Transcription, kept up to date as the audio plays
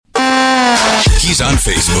He's on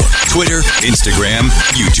Facebook, Twitter, Instagram,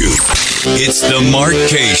 YouTube. It's The Mark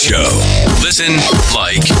Kaye Show. Listen,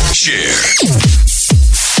 like, share.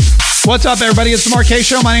 What's up, everybody? It's The Mark Kaye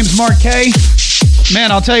Show. My name's Mark Kaye.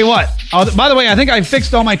 Man, I'll tell you what. By the way, I think I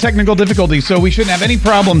fixed all my technical difficulties, so we shouldn't have any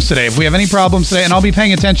problems today. If we have any problems today, and I'll be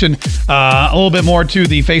paying attention a little bit more to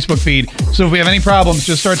the Facebook feed, so if we have any problems,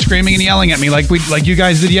 just start screaming and yelling at me like you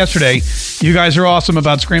guys did yesterday. You guys are awesome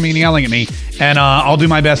about screaming and yelling at me, and I'll do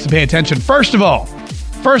my best to pay attention. First of all,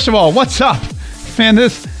 what's up? Man,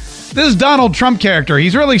 this Donald Trump character,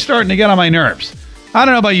 he's really starting to get on my nerves. I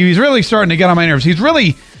don't know about you, he's really starting to get on my nerves. He's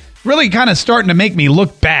really kind of starting to make me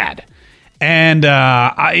look bad. And,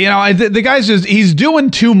 the guy's he's doing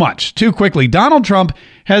too much too quickly. Donald Trump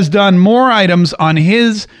has done more items on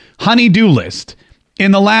his honey-do list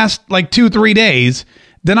in the last 2-3 days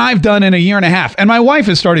than I've done in a year and a half. And my wife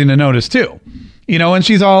is starting to notice too. And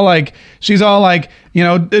she's all like,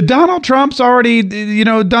 Donald Trump's already,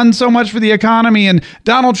 done so much for the economy, and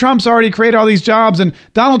Donald Trump's already created all these jobs, and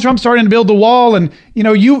Donald Trump's starting to build the wall, and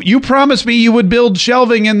you promised me you would build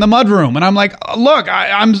shelving in the mudroom, and I'm like, look,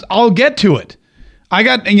 I'll get to it. I've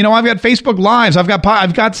got Facebook Lives,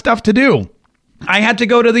 I've got stuff to do. I had to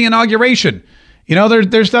go to the inauguration.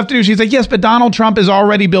 There's stuff to do. She's like, yes, but Donald Trump is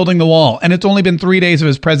already building the wall, and it's only been 3 days of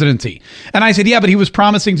his presidency. And I said, yeah, but he was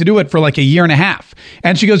promising to do it for like a year and a half.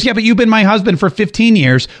 And she goes, yeah, but you've been my husband for 15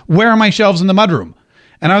 years. Where are my shelves in the mudroom?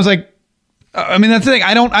 And I was like, that's the thing.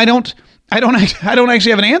 I don't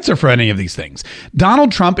actually have an answer for any of these things.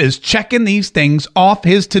 Donald Trump is checking these things off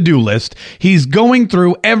his to-do list. He's going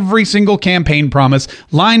through every single campaign promise,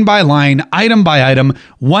 line by line, item by item,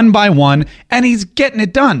 one by one, and he's getting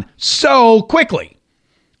it done so quickly.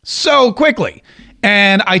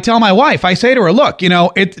 And I tell my wife, I say to her, look,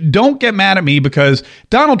 don't get mad at me because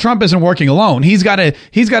Donald Trump isn't working alone. He's got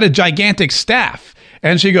a gigantic staff.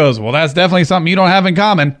 And she goes, well, that's definitely something you don't have in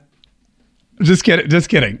common. Just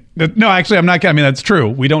kidding. No, actually, I'm not kidding. I mean, that's true.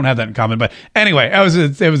 We don't have that in common. But anyway,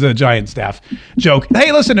 it was a giant staff joke.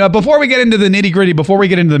 Hey, listen, before we get into the nitty gritty, before we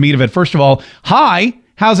get into the meat of it, first of all, hi,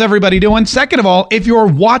 how's everybody doing? Second of all, if you're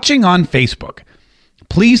watching on Facebook,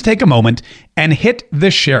 please take a moment and hit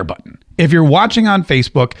the share button. If you're watching on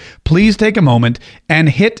Facebook, please take a moment and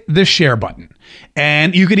hit the share button.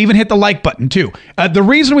 And you could even hit the like button too. The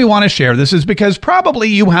reason we want to share this is because probably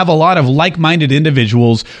you have a lot of like-minded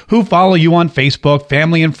individuals who follow you on Facebook,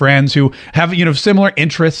 family and friends who have, similar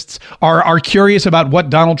interests, are curious about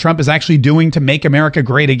what Donald Trump is actually doing to make America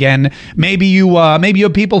great again. Maybe you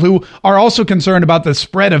have people who are also concerned about the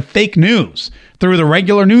spread of fake news through the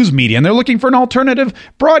regular news media, and they're looking for an alternative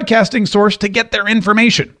broadcasting source to get their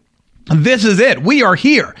information. This is it. We are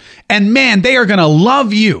here. And man, they are going to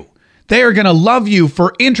love you. They are going to love you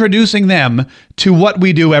for introducing them to what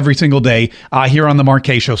we do every single day here on The Mark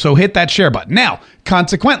Kaye Show. So hit that share button. Now,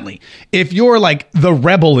 consequently, if you're like the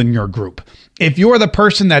rebel in your group, if you're the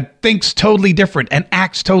person that thinks totally different and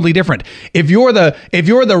acts totally different, if you're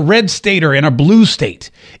the red stater in a blue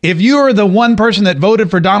state, if you're the one person that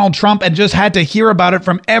voted for Donald Trump and just had to hear about it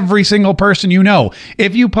from every single person you know,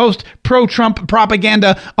 if you post pro-Trump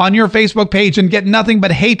propaganda on your Facebook page and get nothing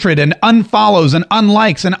but hatred and unfollows and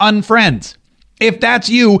unlikes and unfriends, if that's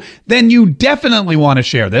you, then you definitely want to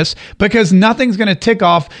share this because nothing's going to tick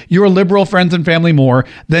off your liberal friends and family more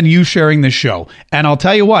than you sharing this show. And I'll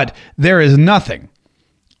tell you what, there is nothing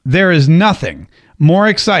more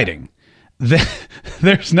exciting.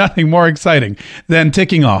 There's nothing more exciting than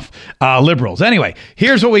ticking off liberals. Anyway,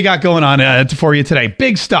 here's what we got going on for you today.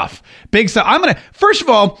 Big stuff. First of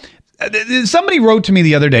all, somebody wrote to me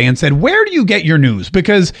the other day and said, where do you get your news?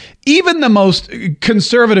 Because even the most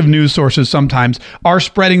conservative news sources sometimes are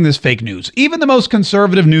spreading this fake news. Even the most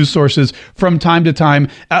conservative news sources from time to time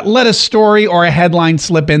let a story or a headline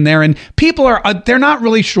slip in there. And people they're not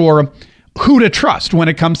really sure who to trust when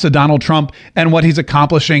it comes to Donald Trump and what he's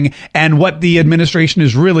accomplishing and what the administration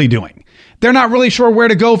is really doing. They're not really sure where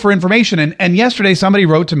to go for information. And yesterday somebody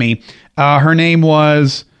wrote to me. Her name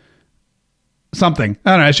was something.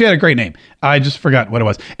 I don't know. She had a great name. I just forgot what it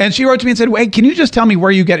was. And she wrote to me and said, hey, can you just tell me where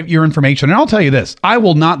you get your information? And I'll tell you this. I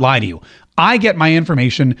will not lie to you. I get my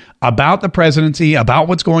information about the presidency, about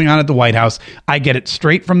what's going on at the White House. I get it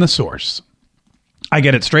straight from the source. I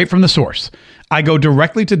go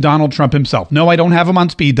directly to Donald Trump himself. No, I don't have him on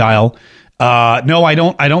speed dial. No, I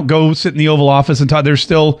don't go sit in the Oval Office and talk. There's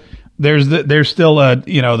still the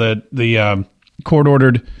court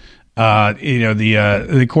ordered.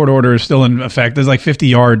 The court order is still in effect. There's like 50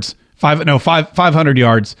 yards, 500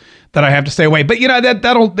 yards that I have to stay away. But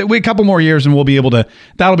that'll wait a couple more years and we'll be able to,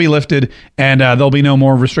 that'll be lifted and there'll be no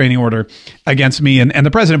more restraining order against me and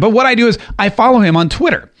the president. But what I do is I follow him on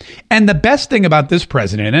Twitter. And the best thing about this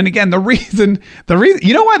president, and again, the reason,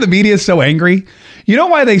 you know why the media is so angry? You know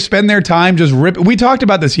why they spend their time just we talked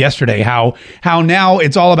about this yesterday, how now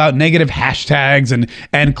it's all about negative hashtags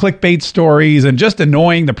and clickbait stories and just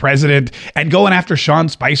annoying the president and going after Sean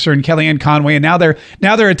Spicer and Kellyanne Conway. And now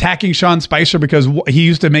they're attacking Sean Spicer because he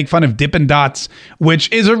used to make fun of Dippin' Dots,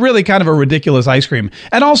 which is a really kind of a ridiculous ice cream.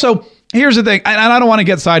 And also, here's the thing, and I don't want to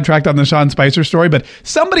get sidetracked on the Sean Spicer story, but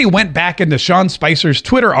somebody went back into Sean Spicer's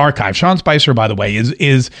Twitter archive. Sean Spicer, by the way,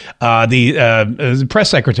 is the press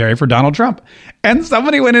secretary for Donald Trump. And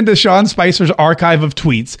somebody went into Sean Spicer's archive of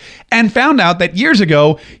tweets and found out that years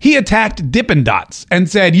ago, he attacked Dippin' Dots and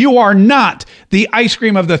said, "You are not the ice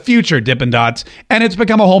cream of the future, Dippin' Dots." And it's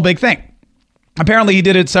become a whole big thing. Apparently, he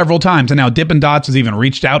did it several times, and now Dippin' Dots has even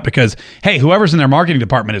reached out because, hey, whoever's in their marketing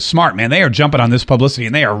department is smart, man. They are jumping on this publicity,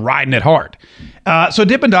 and they are riding it hard. So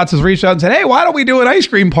Dippin' Dots has reached out and said, hey, why don't we do an ice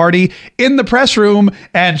cream party in the press room?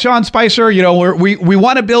 And Sean Spicer, we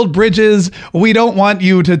want to build bridges. We don't want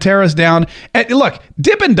you to tear us down. And look,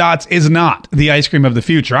 Dippin' Dots is not the ice cream of the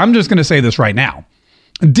future. I'm just going to say this right now.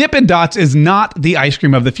 Dippin' Dots is not the ice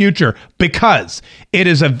cream of the future because it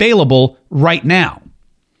is available right now.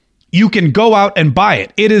 You can go out and buy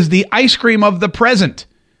it. It is the ice cream of the present.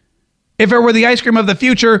 If it were the ice cream of the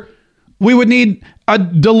future, we would need a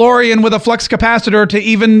DeLorean with a flux capacitor to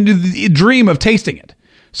even dream of tasting it.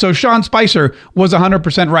 So Sean Spicer was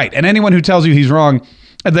 100% right. And anyone who tells you he's wrong,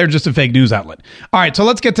 they're just a fake news outlet. All right, so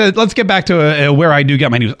let's get back to where I do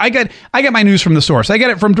get my news. I get my news from the source. I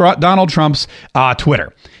get it from Donald Trump's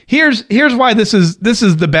Twitter. Here's why this is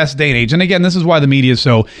the best day and age. And again, this is why the media is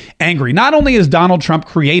so angry. Not only is Donald Trump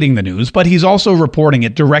creating the news, but he's also reporting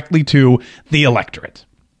it directly to the electorate.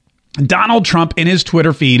 Donald Trump in his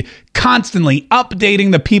Twitter feed constantly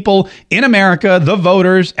updating the people in America, the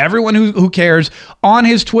voters, everyone who cares on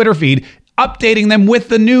his Twitter feed, updating them with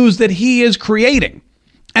the news that he is creating.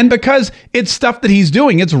 And because it's stuff that he's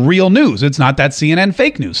doing, it's real news. It's not that CNN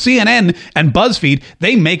fake news. CNN and BuzzFeed,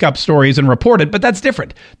 they make up stories and report it, but that's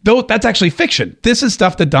different. Though that's actually fiction. This is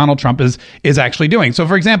stuff that Donald Trump is actually doing. So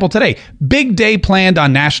for example, today, big day planned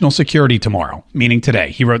on national security tomorrow, meaning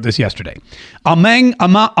today. He wrote this yesterday.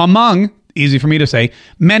 Among, easy for me to say,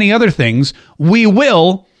 many other things, we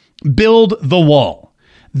will build the wall.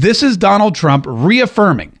 This is Donald Trump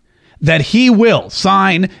reaffirming that he will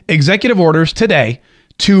sign executive orders today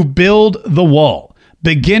to build the wall,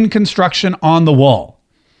 begin construction on the wall.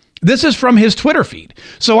 This is from his Twitter feed.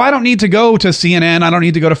 So I don't need to go to CNN. I don't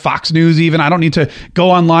need to go to Fox News even. I don't need to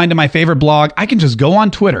go online to my favorite blog. I can just go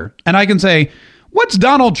on Twitter and I can say, what's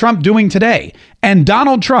Donald Trump doing today? And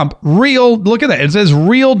Donald Trump, look at that. It says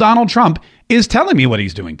real Donald Trump is telling me what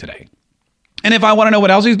he's doing today. And if I want to know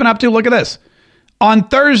what else he's been up to, look at this. On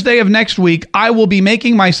Thursday of next week, I will be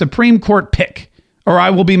making my Supreme Court pick. Or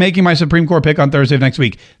I will be making my Supreme Court pick on Thursday of next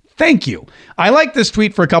week. Thank you. I like this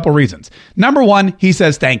tweet for a couple reasons. Number one, he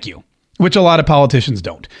says thank you, which a lot of politicians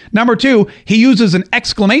don't. Number two, he uses an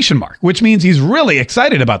exclamation mark, which means he's really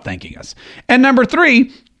excited about thanking us. And number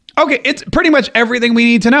three, okay, it's pretty much everything we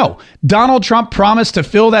need to know. Donald Trump promised to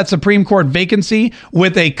fill that Supreme Court vacancy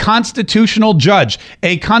with a constitutional judge,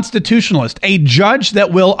 a constitutionalist, a judge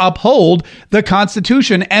that will uphold the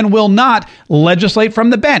Constitution and will not legislate from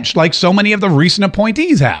the bench like so many of the recent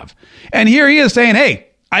appointees have. And here he is saying, hey,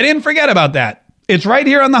 I didn't forget about that. It's right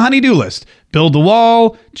here on the honey-do list. Build the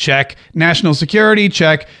wall, check. National security,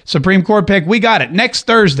 check. Supreme Court pick, we got it. Next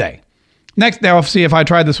Thursday. Now, see, if I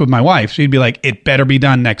tried this with my wife, she'd be like, it better be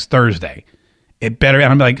done next Thursday. It better. And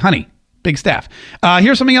I'm like, honey, big staff.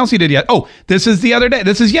 Here's something else he did yet. Oh, this is the other day.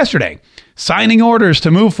 This is yesterday. Signing orders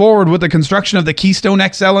to move forward with the construction of the Keystone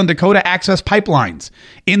XL and Dakota Access pipelines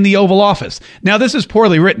in the Oval Office. Now, this is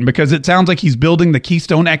poorly written because it sounds like he's building the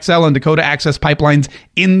Keystone XL and Dakota Access pipelines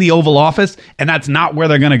in the Oval Office, and that's not where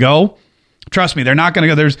they're going to go. Trust me, they're not going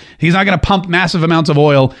to go. He's not going to pump massive amounts of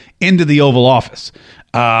oil into the Oval Office.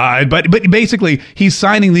 But basically, he's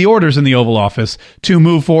signing the orders in the Oval Office to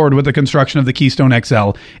move forward with the construction of the Keystone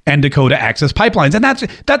XL and Dakota Access pipelines. And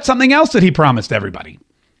that's something else that he promised everybody.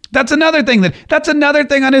 That's another thing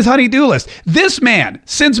on his honey-do list. This man,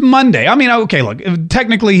 since Monday, I mean, okay, look,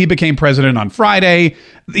 technically he became president on Friday.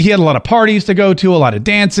 He had a lot of parties to go to, a lot of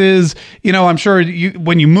dances. You know, I'm sure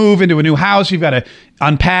when you move into a new house, you've got to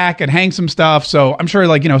unpack and hang some stuff. So I'm sure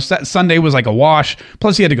Sunday was like a wash.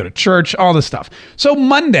 Plus he had to go to church, all this stuff. So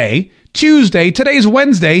Monday, Tuesday, today's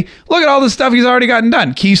Wednesday. Look at all the stuff he's already gotten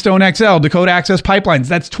done. Keystone XL, Dakota Access Pipelines.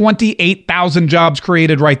 That's 28,000 jobs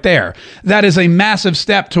created right there. That is a massive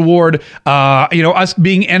step toward, us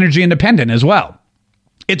being energy independent as well.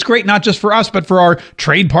 It's great not just for us, but for our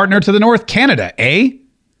trade partner to the north, Canada, eh?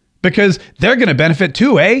 Because they're going to benefit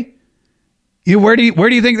too, eh? Where do you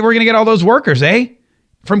think that we're going to get all those workers, eh?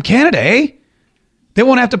 From Canada, eh? They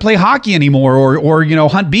won't have to play hockey anymore or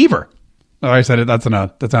hunt beaver. Oh, I said it. That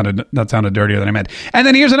sounded dirtier than I meant. And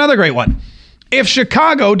then here's another great one. If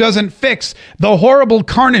Chicago doesn't fix the horrible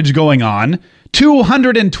carnage going on,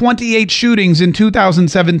 228 shootings in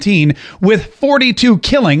 2017 with 42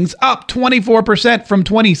 killings, up 24% from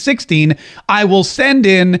 2016, I will send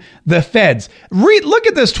in the feds. Look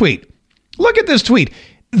at this tweet. Look at this tweet.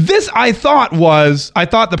 This I thought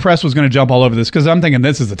the press was going to jump all over this because I'm thinking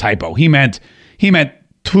this is a typo. He meant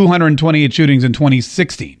 228 shootings in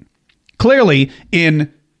 2016. Clearly,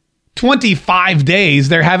 in 25 days,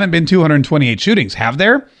 there haven't been 228 shootings, have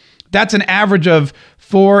there? That's an average of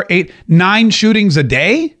 9 shootings a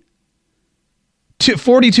day.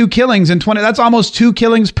 42 killings in 20. That's almost 2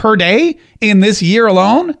 killings per day in this year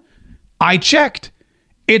alone. I checked.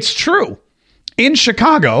 It's true. In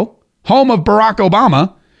Chicago, home of Barack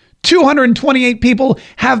Obama, 228 people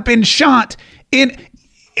have been shot in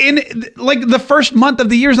like the first month of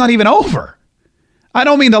the year is not even over. I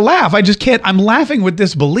don't mean to laugh. I just can't. I'm laughing with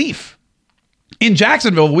disbelief. In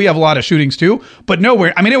Jacksonville, we have a lot of shootings too, but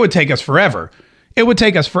nowhere. I mean, it would take us forever. It would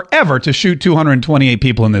take us forever to shoot 228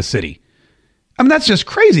 people in this city. I mean, that's just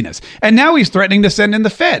craziness. And now he's threatening to send in the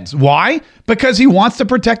feds. Why? Because he wants to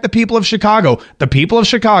protect the people of Chicago. The people of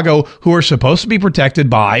Chicago who are supposed to be protected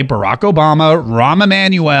by Barack Obama, Rahm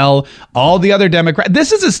Emanuel, all the other Democrats.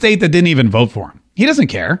 This is a state that didn't even vote for him. He doesn't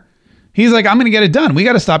care. He's like, I'm going to get it done. We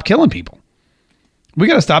got to stop killing people. We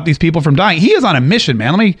got to stop these people from dying. He is on a mission,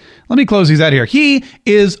 man. Let me close these out here. He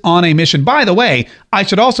is on a mission. By the way, I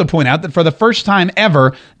should also point out that for the first time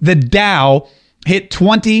ever, the Dow hit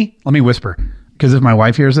 20. Let me whisper, because if my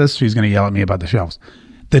wife hears this, she's going to yell at me about the shelves.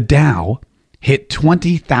 The Dow hit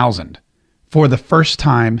 20,000 for the first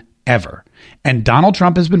time ever. And Donald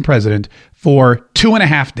Trump has been president for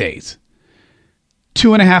 2.5 days.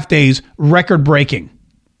 2.5 days, record-breaking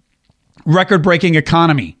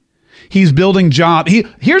economy. He's building jobs.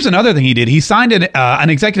 Here's another thing he did. He signed an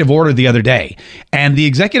executive order the other day. And the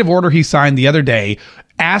executive order he signed the other day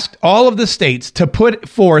asked all of the states to put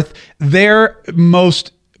forth their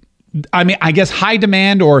most, high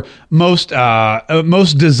demand or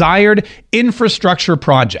most desired infrastructure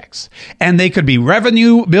projects. And they could be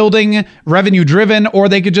revenue building, revenue driven, or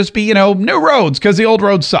they could just be, new roads because the old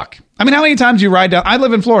roads suck. I mean, how many times you ride down? I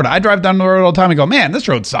live in Florida. I drive down the road all the time and go, man, this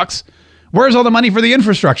road sucks. Where's all the money for the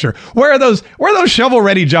infrastructure? Where are those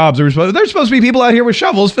shovel-ready jobs? There's supposed to be people out here with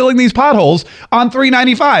shovels filling these potholes on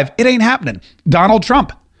 395. It ain't happening. Donald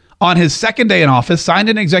Trump, on his second day in office, signed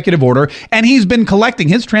an executive order, and he's been collecting.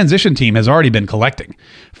 His transition team has already been collecting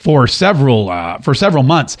for several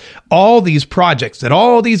months all these projects that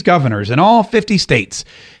all these governors in all 50 states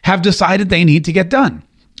have decided they need to get done.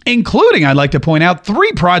 Including, I'd like to point out,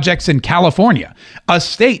 3 projects in California, a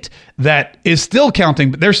state that is still counting,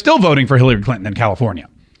 but they're still voting for Hillary Clinton in California.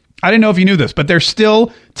 I didn't know if you knew this, but there's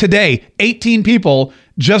still today 18 people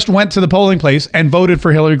just went to the polling place and voted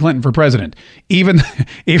for Hillary Clinton for president. Even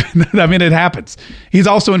it happens. He's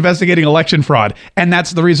also investigating election fraud, and that's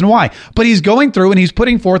the reason why. But he's going through and he's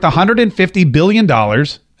putting forth $150 billion.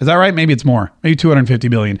 Is that right? Maybe it's more. Maybe $250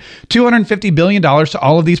 billion. $250 billion to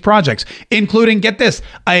all of these projects, including, get this,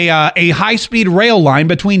 a high-speed rail line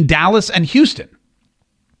between Dallas and Houston.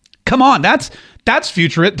 Come on, that's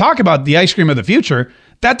future. Talk about the ice cream of the future.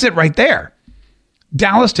 That's it right there.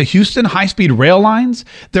 Dallas to Houston, high-speed rail lines.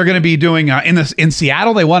 They're going to be doing in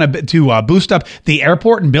Seattle. They want to boost up the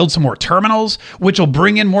airport and build some more terminals, which will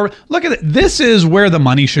bring in more. Look at it. This is where the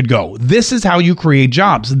money should go. This is how you create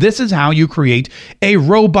jobs. This is how you create a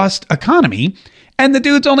robust economy. And the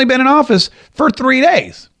dude's only been in office for 3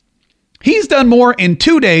 days. He's done more in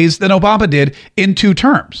 2 days than Obama did in 2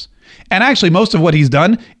 terms. And actually, most of what he's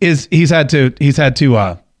done is he's had to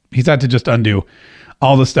just undo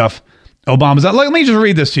all the stuff Obama's. Let me just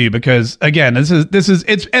read this to you because again,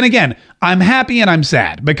 and again, I'm happy and I'm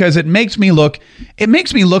sad because it makes me look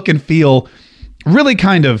and feel really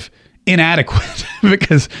kind of inadequate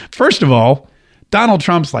because first of all, Donald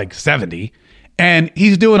Trump's like 70 and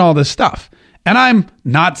he's doing all this stuff and I'm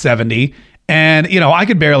not 70 and I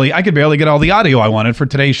could barely get all the audio I wanted for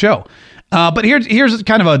today's show. But here's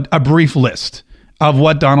kind of a brief list of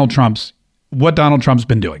what Donald Trump's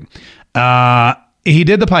been doing. He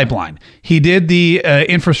did the pipeline. He did the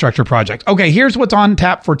infrastructure project. Okay, here's what's on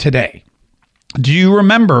tap for today. Do you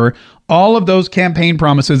remember all of those campaign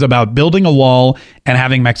promises about building a wall and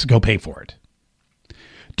having Mexico pay for it?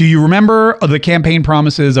 Do you remember the campaign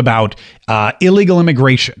promises about illegal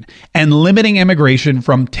immigration and limiting immigration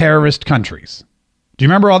from terrorist countries? Do you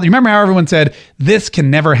remember all? Do you remember how everyone said this can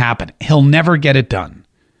never happen? He'll never get it done.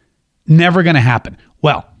 Never going to happen.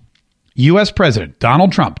 Well, U.S. President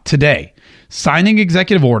Donald Trump today signing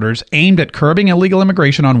executive orders aimed at curbing illegal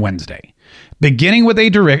immigration on Wednesday, beginning with a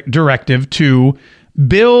directive to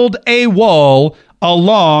build a wall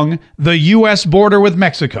along the U.S. border with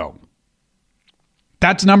Mexico.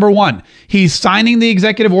 That's number one. He's signing the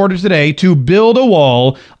executive orders today to build a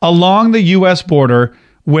wall along the U.S. border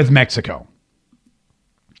with Mexico.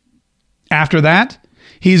 After that,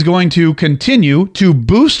 he's going to continue to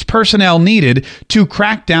boost personnel needed to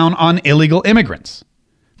crack down on illegal immigrants.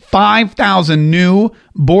 5,000 new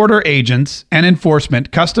border agents and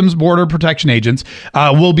enforcement, Customs Border Protection agents,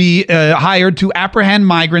 will be hired to apprehend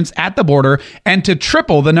migrants at the border and to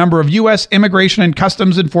triple the number of U.S. Immigration and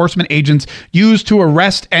Customs Enforcement agents used to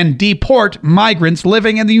arrest and deport migrants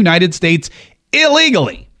living in the United States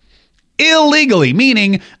illegally. Illegally,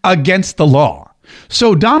 meaning against the law.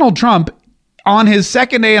 So Donald Trump, on his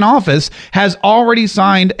second day in office, has already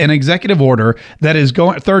signed an executive order that is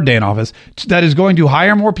going, third day in office, that is going to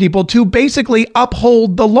hire more people to basically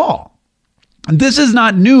uphold the law. This is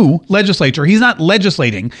not new legislature. He's not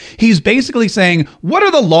legislating. He's basically saying, what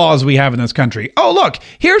are the laws we have in this country? Oh, look,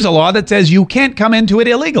 here's a law that says you can't come into it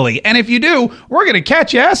illegally. And if you do, we're going to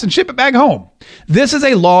catch your ass and ship it back home. This is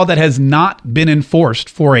a law that has not been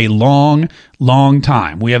enforced for a long, long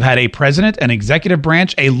time. We have had a president, an executive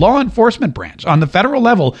branch, a law enforcement branch on the federal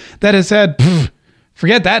level that has said,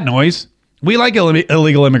 forget that noise. We like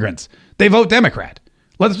illegal immigrants. They vote Democrat.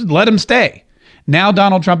 Let's let them stay. Now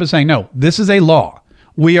Donald Trump is saying, no, this is a law.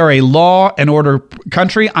 We are a law and order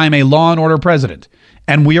country. I'm a law and order president.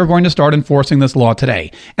 And we are going to start enforcing this law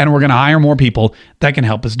today. And we're going to hire more people that can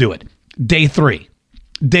help us do it. Day three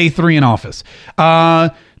in office.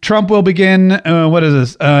 Trump will begin, what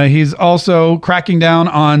is this? He's also cracking down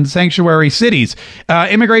on sanctuary cities.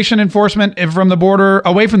 Immigration enforcement from the border,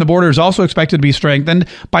 away from the border, is also expected to be strengthened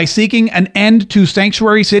by seeking an end to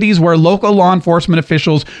sanctuary cities where local law enforcement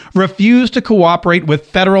officials refuse to cooperate with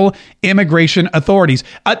federal immigration authorities.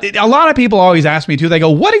 A lot of people always ask me too, they go,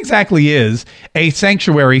 what exactly is a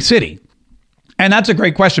sanctuary city? And that's a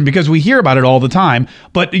great question because we hear about it all the time,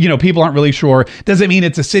 but people aren't really sure. Does it mean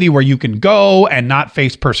it's a city where you can go and not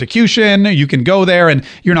face persecution? You can go there and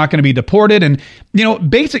you're not going to be deported. And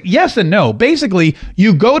basic yes and no. Basically,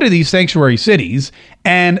 you go to these sanctuary cities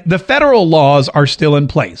and the federal laws are still in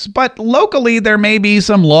place, but locally there may be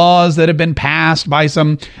some laws that have been passed by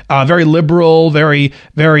some very liberal, very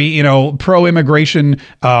pro-immigration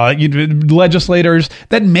legislators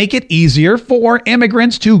that make it easier for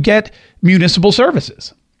immigrants to get municipal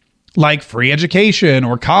services like free education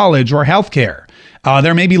or college or healthcare.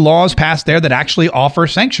 There may be laws passed there that actually offer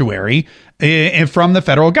sanctuary from the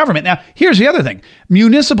federal government. Now, here's the other thing.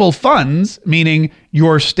 Municipal funds, meaning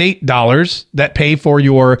your state dollars that pay for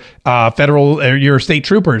your your state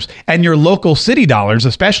troopers, and your local city dollars,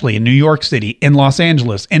 especially in New York City, in Los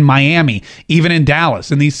Angeles, in Miami, even in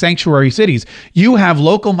Dallas, in these sanctuary cities, you have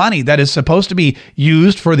local money that is supposed to be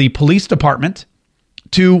used for the police department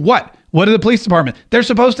to what? What are the police department? They're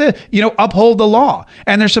supposed to, uphold the law,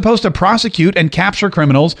 and they're supposed to prosecute and capture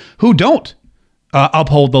criminals who don't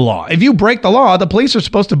uphold the law. If you break the law, the police are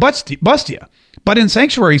supposed to bust you. But in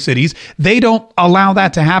sanctuary cities, they don't allow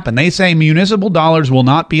that to happen. They say municipal dollars will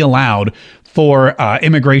not be allowed for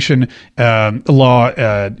immigration law,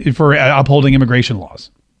 for upholding immigration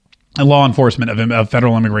laws. Law enforcement of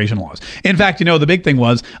federal immigration laws. In fact, the big thing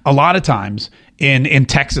was a lot of times in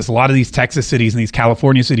Texas, a lot of these Texas cities and these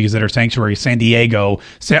California cities that are sanctuary, San Diego,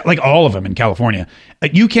 like all of them in California,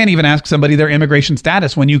 you can't even ask somebody their immigration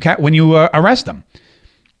status when you arrest them.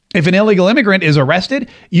 If an illegal immigrant is arrested,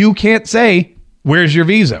 you can't say, "Where's your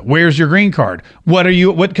visa? Where's your green card?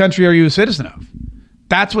 What country are you a citizen of?"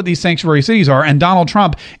 That's what these sanctuary cities are. And Donald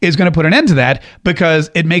Trump is going to put an end to that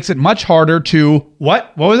because it makes it much harder to,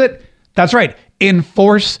 what was it? That's right.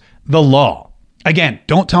 Enforce the law. Again,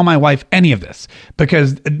 don't tell my wife any of this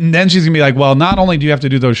because then she's going to be like, well, not only do you have to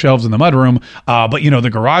do those shelves in the mudroom, but the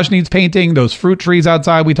garage needs painting, those fruit trees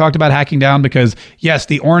outside we talked about hacking down because yes,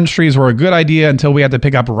 the orange trees were a good idea until we had to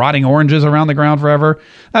pick up rotting oranges around the ground forever.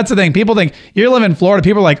 That's the thing. People think you live in Florida.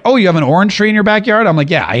 People are like, oh, you have an orange tree in your backyard? I'm like,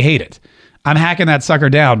 yeah, I hate it. I'm hacking that sucker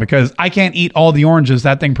down because I can't eat all the oranges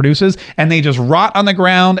that thing produces and they just rot on the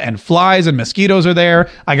ground and flies and mosquitoes are there.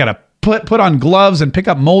 I got to put on gloves and pick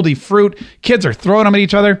up moldy fruit. Kids are throwing them at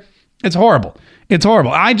each other. It's horrible. It's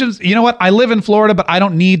horrible. You know what? I live in Florida, but I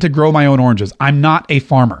don't need to grow my own oranges. I'm not a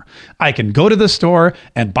farmer. I can go to the store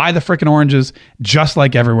and buy the frickin' oranges just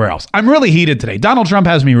like everywhere else. I'm really heated today. Donald Trump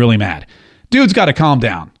has me really mad. Dude's got to calm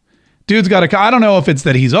down. I don't know if it's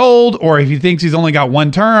that he's old or if he thinks he's only got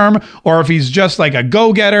one term or if he's just like a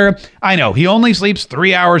go-getter. I know he only sleeps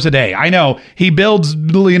 3 hours a day. I know he builds,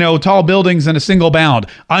 tall buildings in a single bound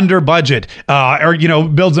under budget,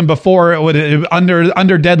 builds them before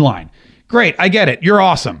under deadline. Great. I get it. You're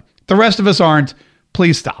awesome. The rest of us aren't.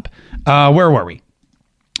 Please stop. Where were we?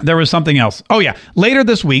 There was something else. Oh, yeah. Later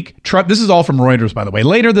this week, Trump, this is all from Reuters, by the way.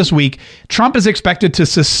 Later this week, Trump is expected to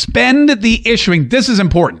suspend the issuing. This is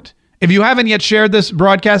important. If you haven't yet shared this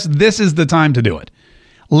broadcast, this is the time to do it.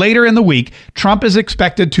 Later in the week, Trump is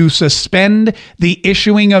expected to suspend the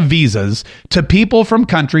issuing of visas to people from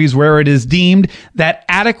countries where it is deemed that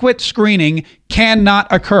adequate screening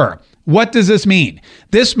cannot occur. What does this mean?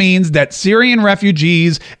 This means that Syrian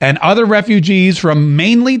refugees and other refugees from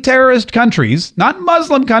mainly terrorist countries, not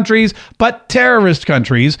Muslim countries, but terrorist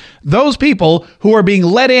countries, those people who are being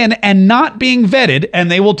let in and not being vetted, and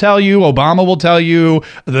they will tell you, Obama will tell you,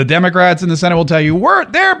 the Democrats in the Senate will tell you,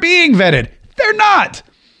 they're being vetted. They're not.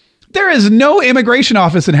 There is no immigration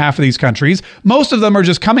office in half of these countries. Most of them are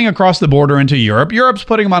just coming across the border into Europe. Europe's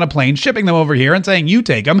putting them on a plane, shipping them over here and saying, you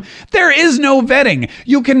take them. There is no vetting.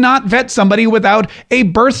 You cannot vet somebody without a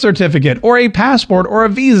birth certificate or a passport or a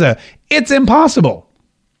visa. It's impossible.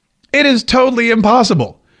 It is totally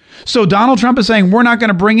impossible. So Donald Trump is saying we're not going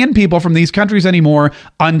to bring in people from these countries anymore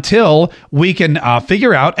until we can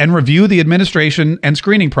figure out and review the administration and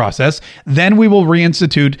screening process. Then we will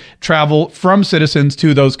reinstitute travel from citizens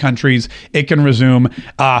to those countries. It can resume,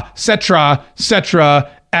 cetra,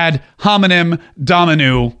 ad hominem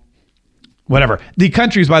dominu, whatever. The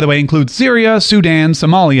countries, by the way, include Syria, Sudan,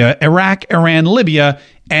 Somalia, Iraq, Iran, Libya,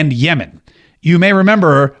 and Yemen. You may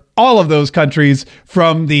remember all of those countries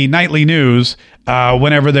from the nightly news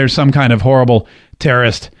whenever there's some kind of horrible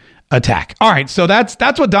terrorist attack. All right, so that's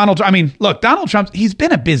what Donald Trump, he's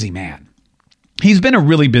been a busy man. He's been a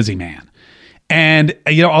really busy man. And,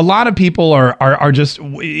 a lot of people are just the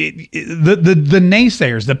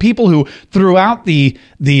naysayers, the people who throughout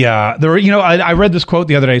I read this quote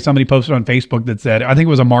the other day. Somebody posted on Facebook that said, I think it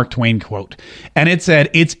was a Mark Twain quote. And it said,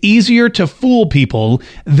 it's easier to fool people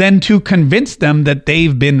than to convince them that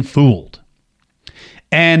they've been fooled.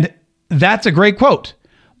 And that's a great quote.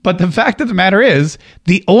 But the fact of the matter is,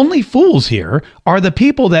 the only fools here are the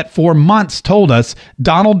people that for months told us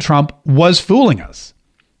Donald Trump was fooling us.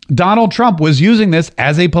 Donald Trump was using this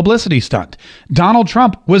as a publicity stunt. Donald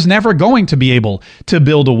Trump was never going to be able to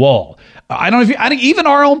build a wall. I think even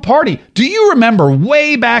our own party. Do you remember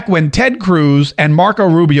way back when Ted Cruz and Marco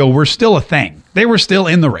Rubio were still a thing? They were still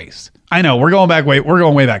in the race. I know we're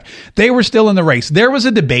going way back. They were still in the race. There was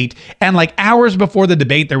a debate, and like hours before the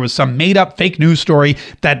debate, there was some made up fake news story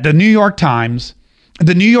that the New York Times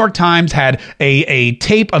had a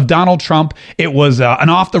tape of Donald Trump. It was an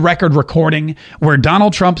off-the-record recording where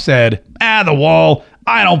Donald Trump said, the wall,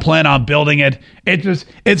 I don't plan on building it.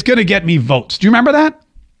 It's going to get me votes. Do you remember that?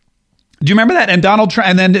 And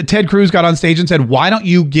and then Ted Cruz got on stage and said, why don't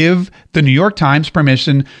you give the New York Times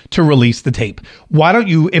permission to release the tape? Why don't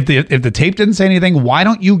you, if the tape didn't say anything, why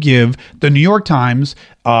don't you give the New York Times,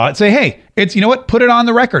 say, hey, put it on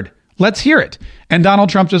the record. Let's hear it. And Donald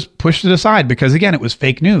Trump just pushed it aside because, again, it was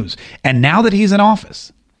fake news. And now that he's in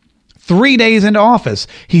office, 3 days into office,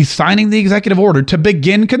 he's signing the executive order to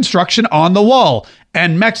begin construction on the wall.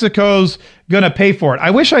 And Mexico's going to pay for it.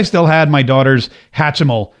 I wish I still had my daughter's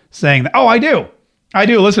Hatchimal saying that. Oh, I do.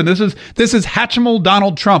 Listen, this is Hatchimal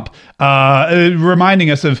Donald Trump reminding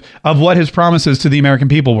us of what his promises to the American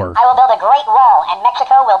people were. I will build a great wall and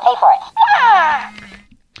Mexico will pay for it. Ah!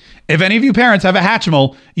 If any of you parents have a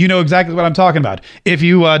Hatchimal, you know exactly what I'm talking about. If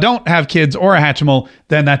you don't have kids or a Hatchimal,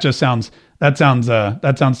 then that sounds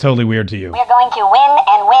totally weird to you. We're going to win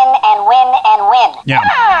and win and win and win. Yeah.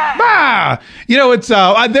 Ah! It's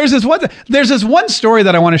there's this one story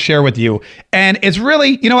that I want to share with you, and it's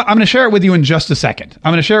really, I'm going to share it with you in just a second.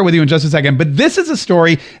 But this is a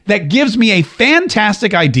story that gives me a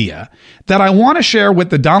fantastic idea that I want to share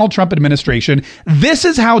with the Donald Trump administration. This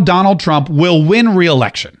is how Donald Trump will win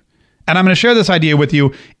re-election. And I'm going to share this idea with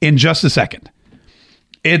you in just a second.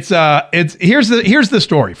 Here's the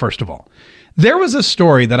story. First of all, there was a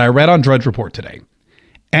story that I read on Drudge Report today,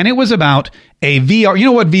 and it was about a VR. You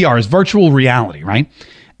know what VR is? Virtual reality, right?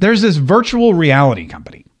 There's this virtual reality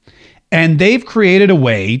company, and they've created a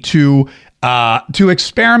way to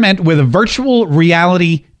experiment with a virtual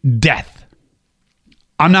reality death.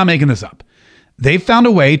 I'm not making this up. They've found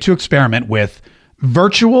a way to experiment with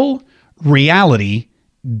virtual reality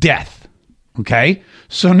death. Okay?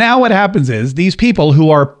 So now what happens is these people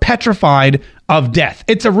who are petrified of death,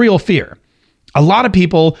 it's a real fear. A lot of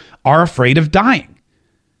people are afraid of dying.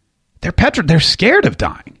 They're scared of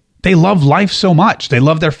dying. They love life so much. They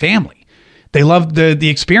love their family. They love the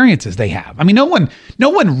experiences they have. I mean, no one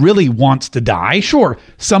really wants to die. Sure,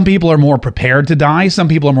 some people are more prepared to die. Some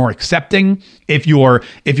people are more accepting. If you're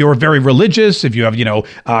very religious, if you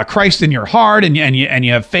have Christ in your heart and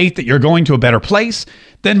you have faith that you're going to a better place,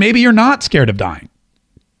 then maybe you're not scared of dying.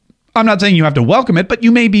 I'm not saying you have to welcome it, but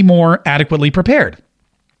you may be more adequately prepared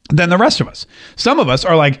than the rest of us. Some of us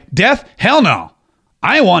are like, death? Hell no.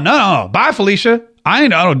 I ain't want no. Bye, Felicia. I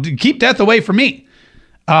don't keep death away from me.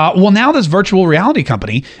 Well, now this virtual reality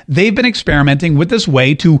company, they've been experimenting with this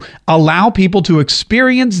way to allow people to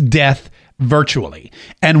experience death virtually.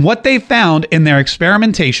 And what they found in their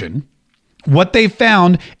experimentation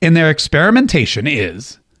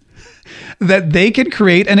is that they can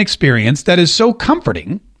create an experience that is so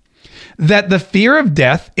comforting that the fear of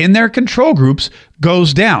death in their control groups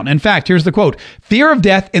goes down. In fact, here's the quote: fear of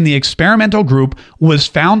death in the experimental group was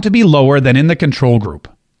found to be lower than in the control group.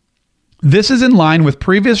 This is in line with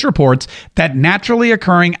previous reports that naturally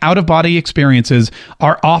occurring out-of-body experiences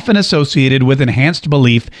are often associated with enhanced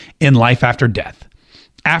belief in life after death.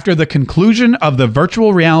 After the conclusion of the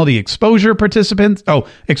virtual reality exposure, participants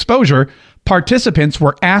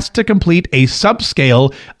were asked to complete a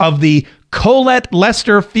subscale of the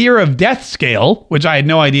Colette-Lester Fear of Death Scale, which I had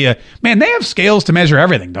no idea. Man, they have scales to measure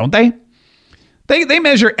everything, don't they? They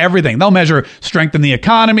measure everything. They'll measure strength in the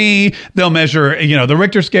economy. They'll measure, the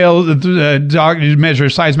Richter scale, measure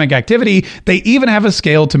seismic activity. They even have a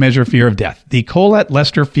scale to measure fear of death, the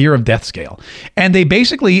Colette-Lester Fear of Death Scale. And they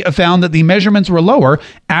basically found that the measurements were lower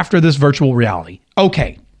after this virtual reality.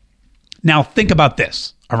 Okay, now think about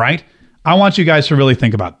this, all right? I want you guys to really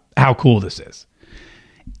think about how cool this is.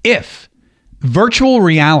 If virtual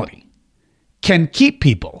reality can keep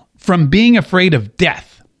people from being afraid of death,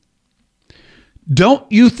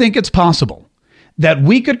 don't you think it's possible that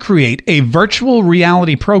we could create a virtual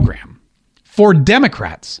reality program for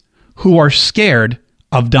Democrats who are scared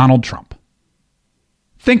of Donald Trump?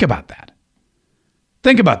 Think about that.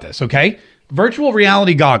 Think about this, okay? Virtual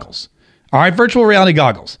reality goggles. All right, virtual reality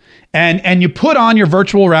goggles. And you put on your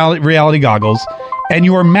virtual reality goggles and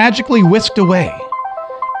you are magically whisked away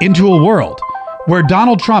into a world where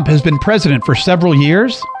Donald Trump has been president for several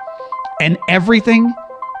years and everything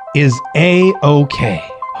is A-okay.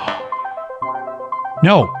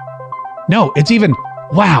 No, it's even,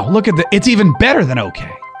 wow, look at it's even better than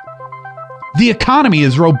okay. The economy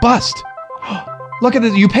is robust. Look at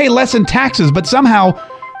this, you pay less in taxes, but somehow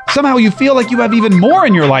you feel like you have even more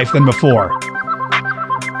in your life than before.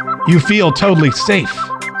 You feel totally safe.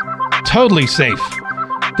 Totally safe.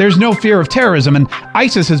 There's no fear of terrorism, and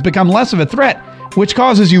ISIS has become less of a threat, which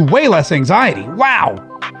causes you way less anxiety. Wow.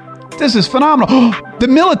 This is phenomenal. The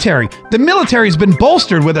military's been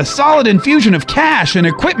bolstered with a solid infusion of cash and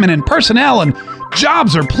equipment and personnel, and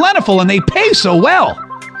jobs are plentiful and they pay so well.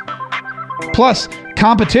 Plus,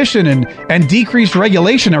 competition and decreased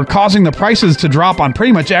regulation are causing the prices to drop on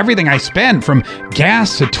pretty much everything I spend, from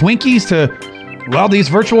gas to Twinkies to, well, these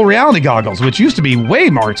virtual reality goggles, which used to be way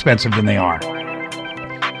more expensive than they are.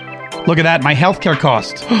 Look at that, my healthcare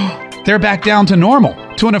costs. They're back down to normal,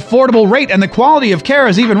 to an affordable rate, and the quality of care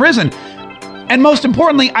has even risen. And most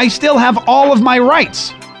importantly, I still have all of my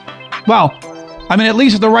rights. Well, I mean, at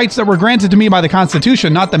least the rights that were granted to me by the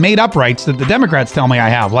Constitution, not the made-up rights that the Democrats tell me I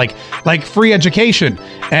have, like free education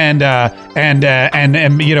and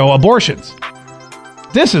abortions.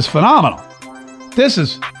 This is phenomenal. This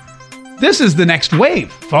is the next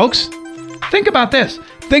wave, folks. Think about this.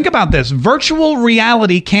 Virtual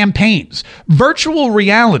reality campaigns, virtual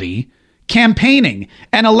reality campaigning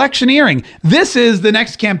and electioneering. This is the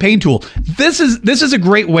next campaign tool. This is a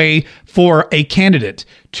great way for a candidate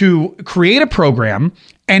to create a program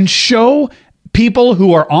and show people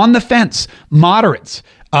who are on the fence, moderates,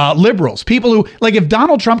 liberals, people who, like, if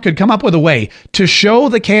Donald Trump could come up with a way to show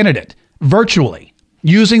the candidate virtually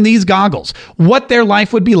using these goggles what their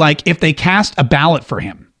life would be like if they cast a ballot for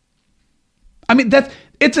him. I mean,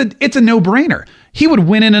 it's a no-brainer. He would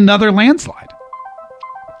win in another landslide.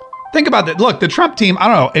 Think about that. Look, the Trump team, I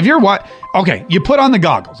don't know, if you're okay, you put on the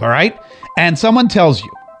goggles, all right? And someone tells you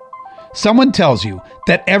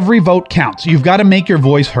that every vote counts. You've got to make your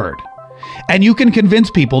voice heard. And you can convince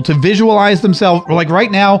people to visualize themselves. Like right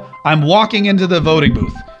now, I'm walking into the voting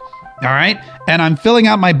booth, all right? And I'm filling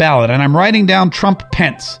out my ballot and I'm writing down Trump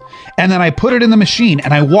Pence. And then I put it in the machine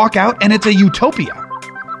and I walk out and it's a utopia.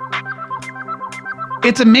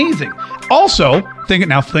 It's amazing. Also, think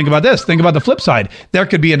about this. Think about the flip side. There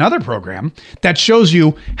could be another program that shows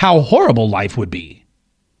you how horrible life would be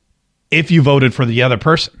if you voted for the other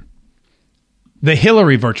person. The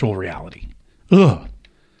Hillary virtual reality. Ugh.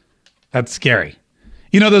 That's scary.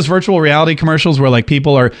 You know those virtual reality commercials where like they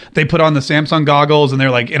put on the Samsung goggles and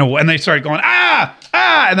they're like, and they start going,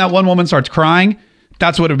 and that one woman starts crying.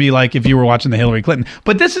 That's what it would be like if you were watching the Hillary Clinton.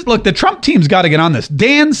 But the Trump team's got to get on this.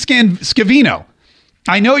 Dan Scavino,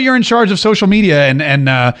 I know you're in charge of social media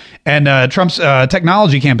and Trump's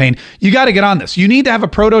technology campaign. You got to get on this. You need to have a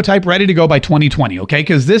prototype ready to go by 2020, okay?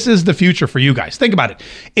 Because this is the future for you guys. Think about it.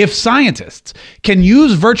 If scientists can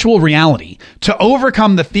use virtual reality to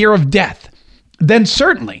overcome the fear of death, then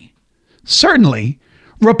certainly,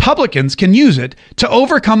 Republicans can use it to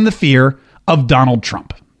overcome the fear of Donald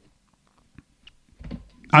Trump.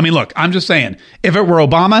 I mean, look, I'm just saying, if it were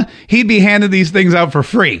Obama, he'd be handing these things out for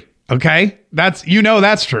free. Okay? That's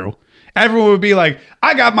true. Everyone would be like,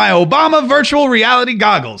 I got my Obama virtual reality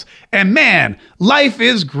goggles. And man, life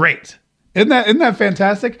is great. Isn't that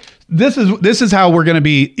fantastic? This is how we're going to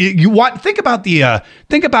be. Think about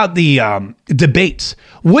the debates.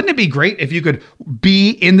 Wouldn't it be great if you could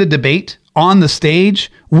be in the debate on the stage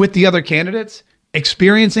with the other candidates,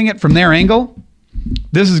 experiencing it from their angle?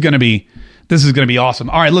 This is going to be awesome.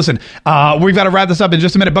 All right, listen, we've got to wrap this up in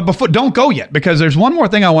just a minute, but don't go yet, because there's one more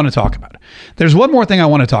thing I want to talk about.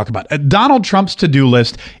 Donald Trump's to-do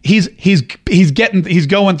list. He's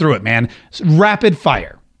going through it, man. Rapid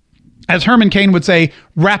fire. As Herman Cain would say,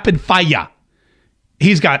 rapid fire.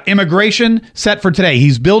 He's got immigration set for today.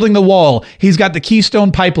 He's building the wall. He's got the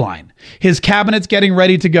Keystone Pipeline. His cabinet's getting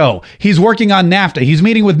ready to go. He's working on NAFTA. He's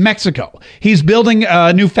meeting with Mexico. He's building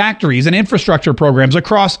new factories and infrastructure programs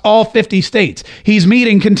across all 50 states. He's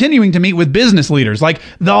continuing to meet with business leaders like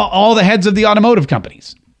all the heads of the automotive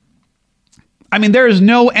companies. I mean, there is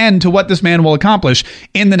no end to what this man will accomplish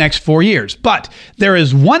in the next 4 years. But there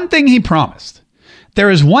is one thing he promised.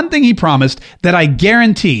 That I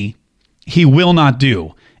guarantee he will not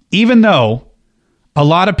do, even though a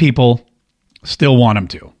lot of people still want him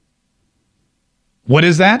to. What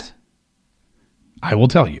is that? I will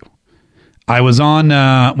tell you. I was on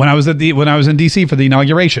when I was in DC for the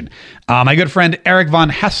inauguration. My good friend Eric Von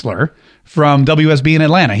Haessler from WSB in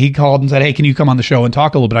Atlanta, he called and said, "Hey, can you come on the show and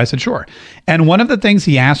talk a little bit?" I said, "Sure." And one of the things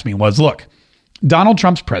he asked me was, "Look, Donald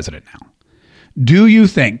Trump's president now. Do you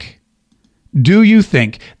think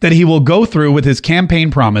that he will go through with his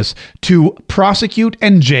campaign promise to prosecute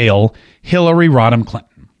and jail Hillary Rodham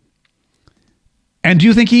Clinton? And do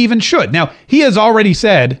you think he even should?" Now, he has already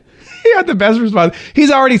said, he had the best response.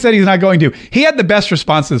 He's already said he's not going to. He had the best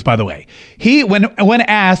response to this, by the way. When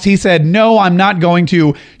asked, he said, "No, I'm not going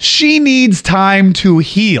to. She needs time to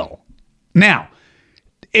heal." Now,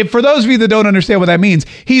 for those of you that don't understand what that means,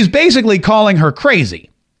 he's basically calling her crazy.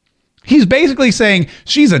 He's basically saying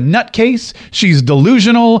she's a nutcase, she's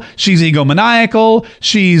delusional, she's egomaniacal,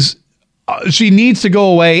 she needs to go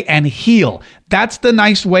away and heal. That's the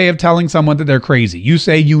nice way of telling someone that they're crazy. You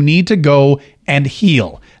say you need to go and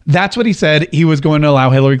heal. That's what he said he was going to allow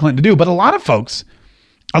Hillary Clinton to do. But a lot of folks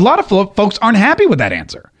aren't happy with that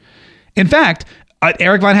answer. In fact,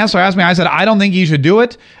 Eric Von Haessler asked me, I said, "I don't think he should do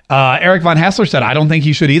it." Eric Von Haessler said, "I don't think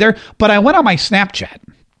he should either." But I went on my Snapchat.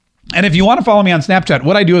 And if you want to follow me on Snapchat,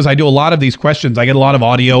 what I do is I do a lot of these questions. I get a lot of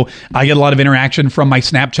audio. I get a lot of interaction from my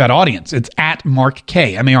Snapchat audience. It's at Mark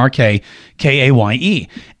K, MarkKaye.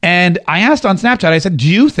 And I asked on Snapchat, I said, "Do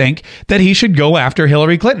you think that he should go after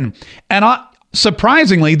Hillary Clinton?" And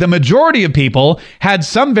surprisingly, the majority of people had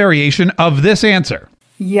some variation of this answer.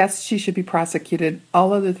 Yes, she should be prosecuted.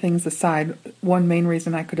 All other things aside, one main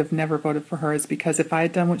reason I could have never voted for her is because if I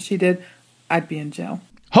had done what she did, I'd be in jail.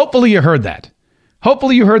 Hopefully you heard that.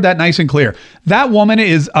 Hopefully you heard that nice and clear. That woman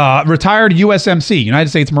is retired USMC, United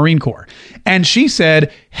States Marine Corps. And she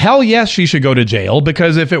said, hell yes, she should go to jail,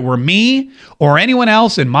 because if it were me or anyone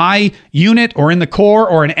else in my unit or in the Corps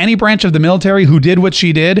or in any branch of the military who did what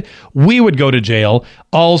she did, we would go to jail.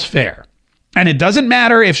 All's fair. And it doesn't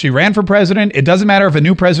matter if she ran for president. It doesn't matter if a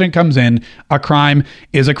new president comes in. A crime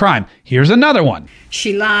is a crime. Here's another one.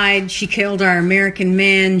 She lied. She killed our American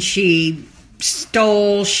men. She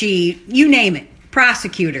stole. You name it.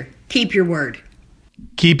 Prosecutor, keep your word.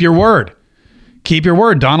 Keep your word. Keep your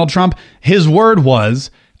word. Donald Trump, his word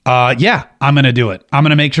was, yeah, I'm going to do it. I'm going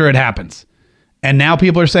to make sure it happens. And now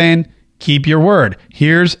people are saying, keep your word.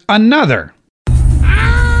 Here's another.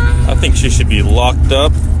 I think she should be locked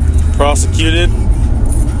up, prosecuted,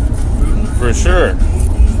 for sure.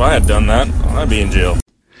 If I had done that, I'd be in jail.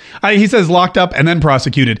 He says locked up and then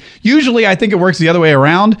prosecuted. Usually I think it works the other way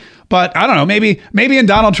around, but I don't know. Maybe in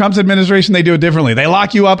Donald Trump's administration, they do it differently. They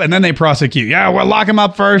lock you up and then they prosecute. Yeah, we'll lock him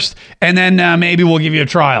up first and then maybe we'll give you a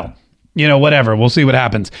trial. Whatever. We'll see what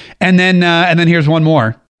happens. And then here's one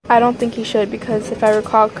more. I don't think he should, because if I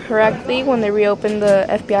recall correctly, when they reopened the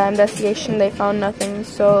FBI investigation, they found nothing.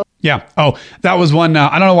 So yeah. Oh, that was one.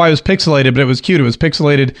 I don't know why it was pixelated, but it was cute. It was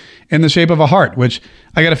pixelated in the shape of a heart, which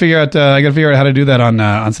I got to figure out. I got to figure out how to do that on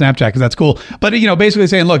Snapchat, because that's cool. But basically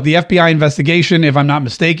saying, look, the FBI investigation, if I'm not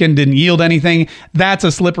mistaken, didn't yield anything. That's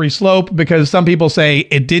a slippery slope, because some people say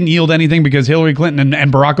it didn't yield anything because Hillary Clinton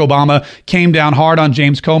and Barack Obama came down hard on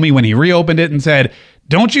James Comey when he reopened it and said,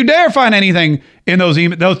 don't you dare find anything in those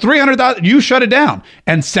emails. Those 300,000, you shut it down.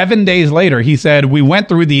 And 7 days later, he said, we went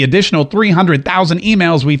through the additional 300,000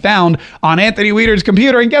 emails we found on Anthony Weider's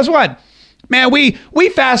computer. And guess what? Man, we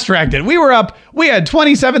fast-tracked it. We had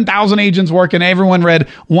 27,000 agents working. Everyone read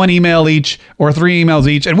one email each or 3 emails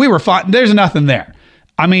each. And we were fine. There's nothing there.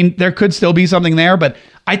 I mean, there could still be something there. But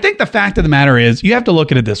I think the fact of the matter is, you have to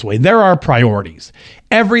look at it this way. There are priorities.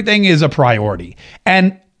 Everything is a priority.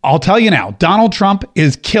 And I'll tell you now, Donald Trump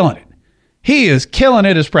is killing it. He is killing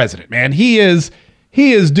it as president, man. He is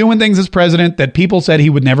doing things as president that people said he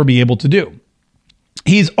would never be able to do.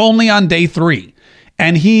 He's only on day 3,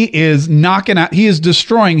 and he is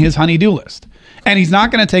destroying his honey-do list. And he's not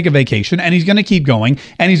going to take a vacation, and he's going to keep going,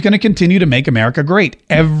 and he's going to continue to make America great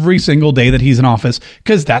every single day that he's in office,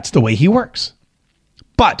 because that's the way he works.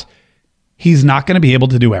 But he's not going to be able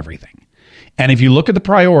to do everything. And if you look at the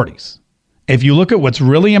priorities, if you look at what's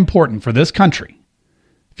really important for this country,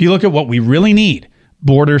 if you look at what we really need,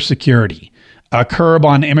 border security, a curb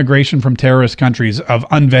on immigration from terrorist countries of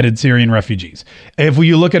unvetted Syrian refugees. If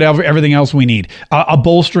you look at everything else we need, a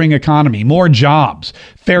bolstering economy, more jobs,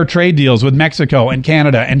 fair trade deals with Mexico and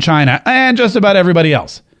Canada and China and just about everybody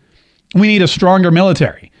else. We need a stronger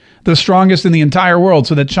military, the strongest in the entire world,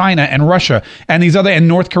 so that China and Russia and and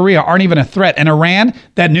North Korea aren't even a threat. And Iran,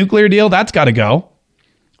 that nuclear deal, that's got to go.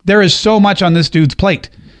 There is so much on this dude's plate.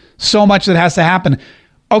 So much that has to happen.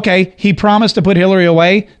 Okay, he promised to put Hillary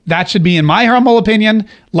away. That should be, in my humble opinion,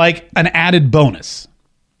 like an added bonus.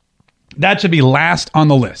 That should be last on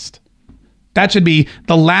the list. That should be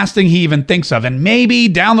the last thing he even thinks of. And maybe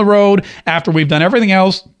down the road, after we've done everything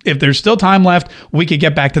else, if there's still time left, we could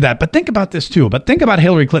get back to that. But think about this too. But think about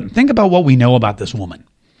Hillary Clinton. Think about what we know about this woman.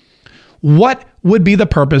 What would be the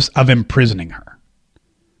purpose of imprisoning her?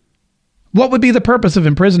 What would be the purpose of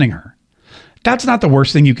imprisoning her? That's not the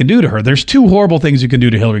worst thing you can do to her. There's 2 horrible things you can do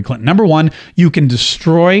to Hillary Clinton. Number 1, you can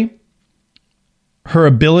destroy her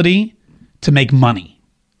ability to make money.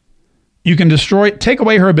 You can take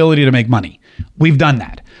away her ability to make money. We've done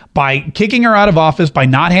that by kicking her out of office, by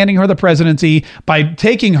not handing her the presidency, by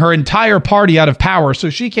taking her entire party out of power so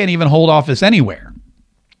she can't even hold office anywhere.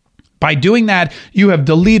 By doing that, you have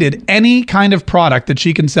deleted any kind of product that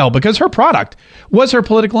she can sell, because her product was her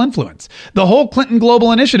political influence. The whole Clinton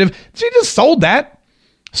Global Initiative, she just sold that.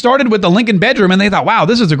 Started with the Lincoln bedroom, and they thought, wow,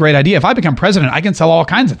 this is a great idea. If I become president, I can sell all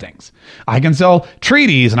kinds of things. I can sell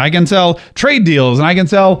treaties, and I can sell trade deals, and I can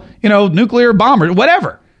sell, nuclear bombers,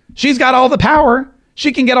 whatever. She's got all the power.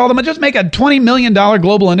 She can get all the money. Just make a $20 million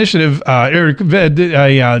global initiative,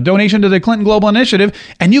 donation to the Clinton Global Initiative,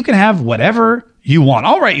 and you can have whatever you want.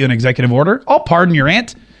 I'll write you an executive order. I'll pardon your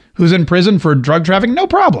aunt who's in prison for drug trafficking. No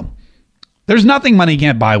problem. There's nothing money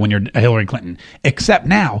can't buy when you're Hillary Clinton, except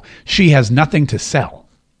now she has nothing to sell.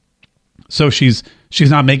 So she's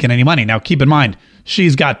not making any money. Now, keep in mind,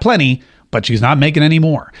 she's got plenty, but she's not making any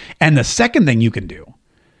more. And the second thing you can do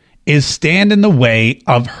is stand in the way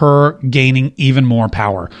of her gaining even more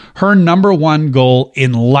power. Her number 1 goal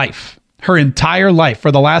in life, her entire life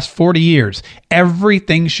for the last 40 years,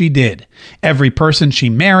 everything she did, every person she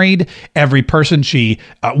married, every person she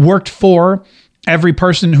worked for, every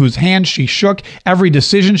person whose hand she shook, every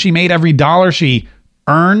decision she made, every dollar she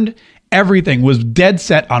earned, everything was dead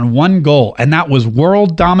set on one goal, and that was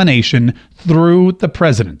world domination through the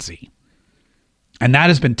presidency. And that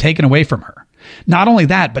has been taken away from her. Not only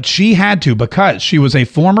that, but she had to, because she was a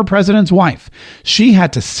former president's wife, she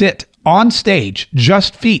had to sit on stage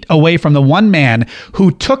just feet away from the one man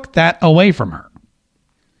who took that away from her.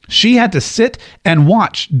 She had to sit and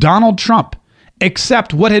watch Donald Trump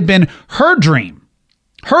accept what had been her dream,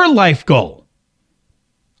 her life goal.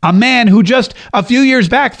 A man who just a few years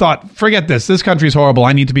back thought, forget this country's horrible,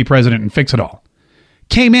 I need to be president and fix it all.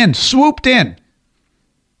 Came in, swooped in,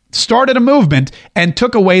 started a movement, and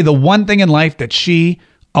took away the one thing in life that she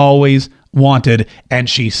always wanted. And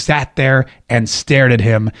she sat there and stared at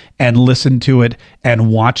him and listened to it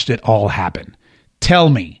and watched it all happen. Tell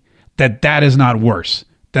me that is not worse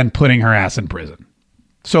than putting her ass in prison.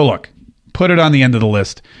 So look, put it on the end of the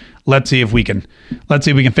list. Let's see if we can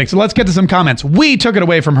fix it. Let's get to some comments. We took it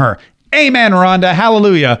away from her. Amen, Rhonda.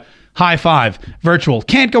 Hallelujah. High five. Virtual.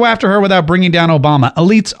 Can't go after her without bringing down Obama.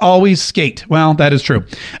 Elites always skate. Well, that is true.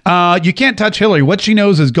 You can't touch Hillary. What she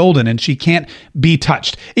knows is golden, and she can't be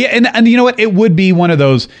touched. Yeah, and you know what? It would be one of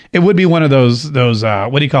those. What do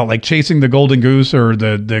you call it? Like chasing the golden goose or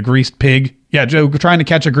the greased pig. Yeah, Joe, trying to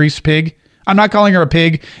catch a greased pig. I'm not calling her a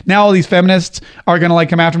pig. Now all these feminists are going to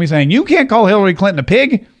come after me saying, you can't call Hillary Clinton a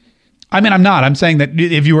pig. I mean, I'm not. I'm saying that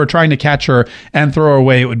if you were trying to catch her and throw her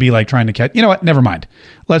away, it would be like trying to catch... You know what? Never mind.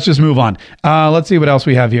 Let's just move on. Let's see what else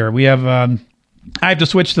we have here. We have... I have to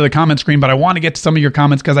switch to the comment screen, but I want to get to some of your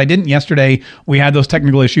comments because I didn't yesterday. We had those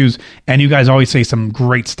technical issues, and you guys always say some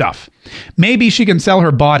great stuff. Maybe she can sell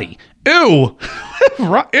her body. Ew. Ew,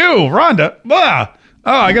 Rhonda. Blah.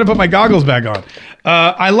 Oh, I got to put my goggles back on.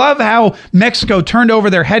 I love how Mexico turned over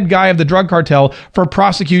their head guy of the drug cartel for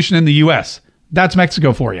prosecution in the U.S. That's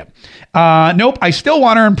Mexico for you. Nope, I still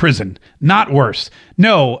want her in prison. Not worse.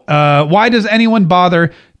 No, why does anyone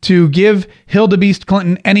bother to give Hildebeest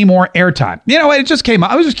Clinton any more airtime? You know, it just came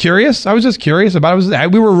up. I was just curious about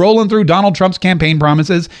it. We were rolling through Donald Trump's campaign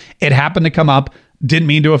promises. It happened to come up. Didn't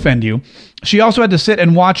mean to offend you. She also had to sit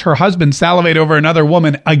and watch her husband salivate over another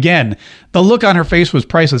woman again. The look on her face was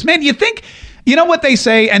priceless. Man, you know what they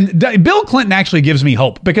say? And Bill Clinton actually gives me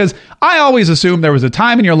hope because I always assumed there was a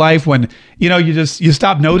time in your life when, you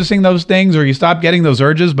stop noticing those things or you stop getting those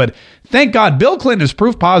urges. But thank God, Bill Clinton is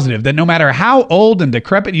proof positive that no matter how old and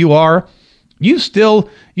decrepit you are, you still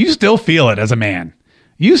feel it as a man.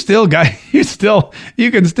 You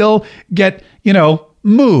can still get,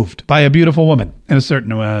 moved by a beautiful woman in a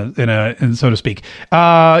certain, in so to speak.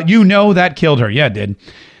 That killed her. Yeah, it did.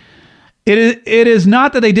 It is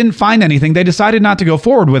not that they didn't find anything. They decided not to go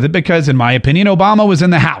forward with it because, in my opinion, Obama was in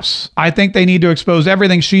the House. I think they need to expose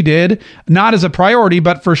everything she did, not as a priority,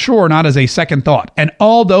 but for sure not as a second thought. And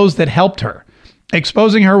all those that helped her.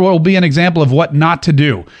 Exposing her will be an example of what not to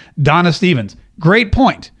do. Donna Stevens. Great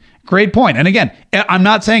point. Great point. And again, I'm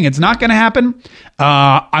not saying it's not going to happen.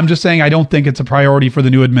 I'm just saying I don't think it's a priority for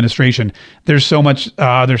the new administration. There's so much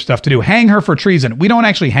other stuff to do. Hang her for treason. We don't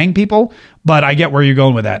actually hang people, but I get where you're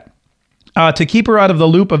going with that. To keep her out of the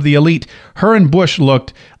loop of the elite, her and Bush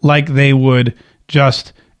looked like they would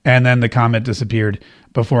just... And then the comment disappeared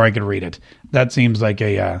before I could read it. That seems like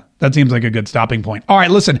a good stopping point. All right,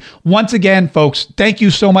 listen. Once again, folks, thank you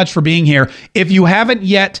so much for being here. If you haven't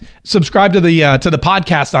yet subscribed to the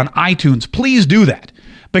podcast on iTunes, please do that.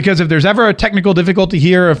 Because if there's ever a technical difficulty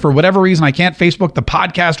here, if for whatever reason I can't Facebook, the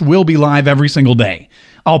podcast will be live every single day.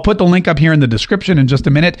 I'll put the link up here in the description in just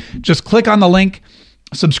a minute. Just click on the link.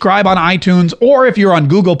 Subscribe on iTunes, or if you're on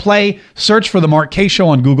Google Play, search for The Mark Kaye Show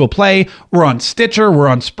on Google Play. We're on Stitcher, we're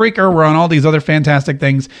on Spreaker, we're on all these other fantastic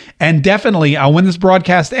things. And definitely, when this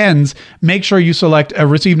broadcast ends, make sure you select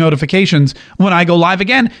receive notifications when I go live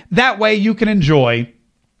again. That way you can enjoy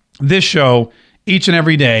this show each and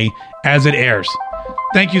every day as it airs.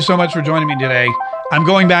 Thank you so much for joining me today. I'm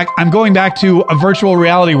going back to a virtual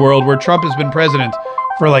reality world where Trump has been president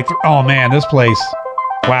for oh man, this place.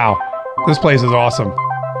 Wow. This place is awesome.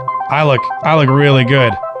 I look really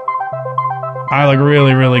good. I look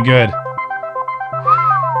really, really good.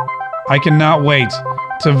 I cannot wait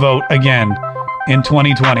to vote again in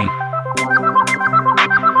 2020.